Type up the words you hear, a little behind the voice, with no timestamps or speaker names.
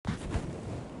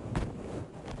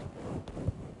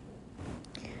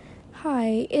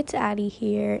Hi, it's Addie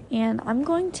here, and I'm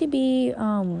going to be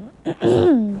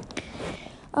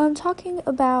talking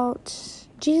about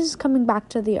Jesus coming back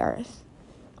to the earth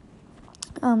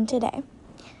today.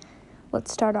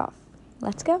 Let's start off.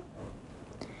 Let's go.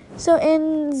 So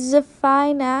in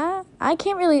Zephaniah,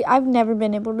 I've never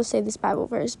been able to say this Bible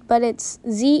verse, but it's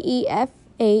Zephaniah,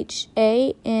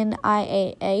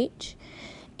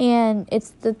 and it's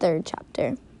the 3rd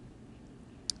chapter.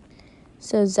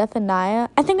 So Zephaniah,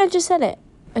 I think I just said it.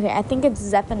 Okay, I think it's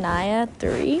Zephaniah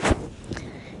 3.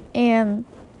 And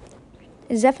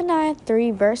Zephaniah 3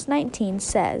 verse 19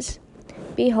 says,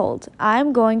 "Behold, I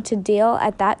am going to deal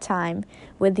at that time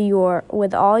with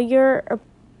all your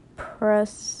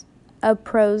oppressors.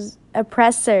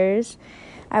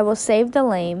 I will save the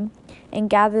lame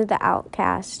and gather the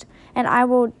outcast, and I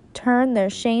will turn their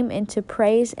shame into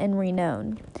praise and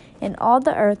renown. In all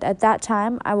the earth at that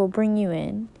time I will bring you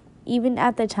in, even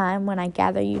at the time when I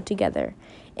gather you together.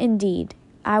 Indeed,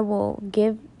 I will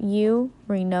give you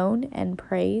renown and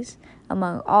praise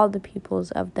among all the peoples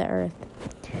of the earth,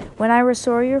 when I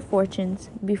restore your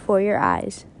fortunes before your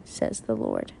eyes, says the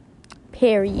Lord."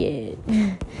 Period.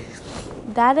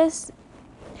 That is...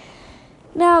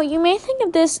 Now, you may think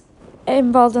of this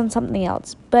involved on something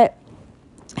else, but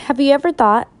have you ever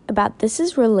thought about this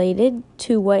is related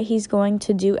to what he's going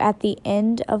to do at the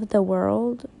end of the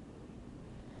world?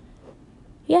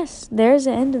 Yes, there's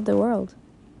an end of the world.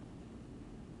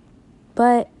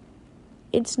 But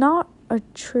it's not a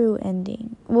true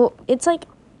ending. Well, it's like,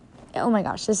 oh my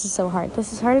gosh, this is so hard.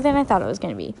 This is harder than I thought it was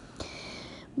going to be.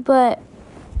 But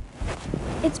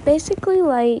it's basically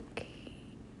like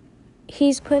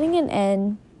he's putting an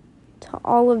end to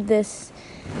all of this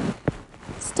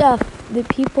stuff that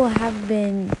people have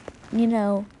been,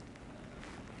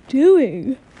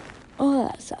 doing. All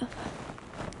that stuff.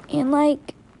 And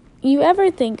like, you ever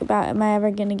think about, am I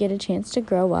ever going to get a chance to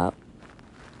grow up?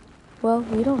 Well,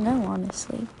 we don't know,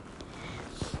 honestly.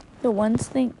 The one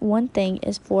thing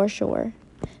is for sure,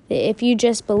 that if you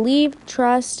just believe and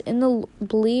trust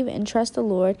the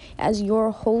Lord as your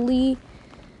holy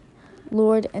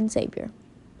Lord and Savior,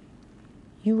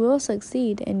 you will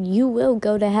succeed and you will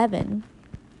go to heaven.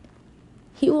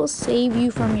 He will save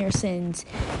you from your sins.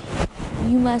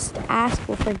 You must ask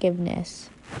for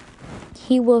forgiveness.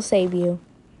 He will save you.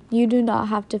 You do not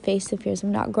have to face the fears of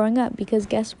not growing up, because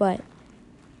guess what?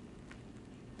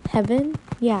 Heaven?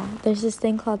 Yeah, there's this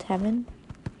thing called heaven.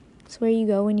 It's where you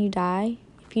go when you die.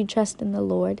 If you trust in the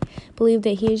Lord, believe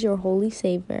that He is your holy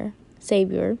Savior,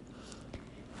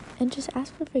 and just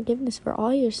ask for forgiveness for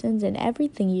all your sins and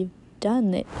everything you've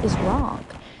done that is wrong.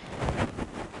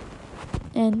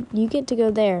 And you get to go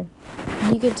there.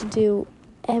 You get to do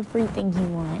everything you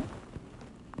want.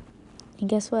 And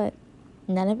guess what?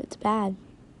 None of it's bad.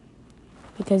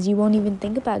 Because you won't even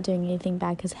think about doing anything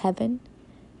bad, because heaven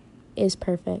is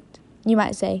perfect. You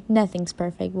might say, nothing's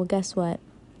perfect. Well, guess what?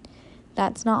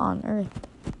 That's not on earth.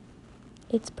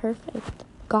 It's perfect.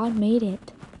 God made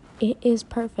it. It is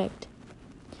perfect.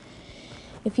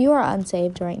 If you are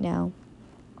unsaved right now,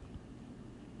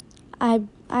 I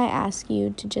ask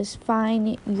you to just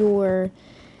find your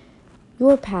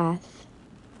path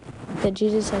that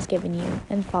Jesus has given you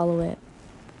and follow it.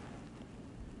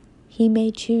 He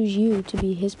may choose you to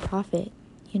be His prophet.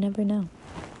 You never know.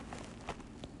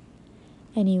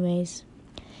 Anyways,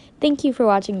 thank you for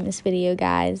watching this video,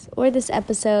 guys, or this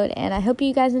episode, and I hope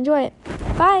you guys enjoy it.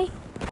 Bye!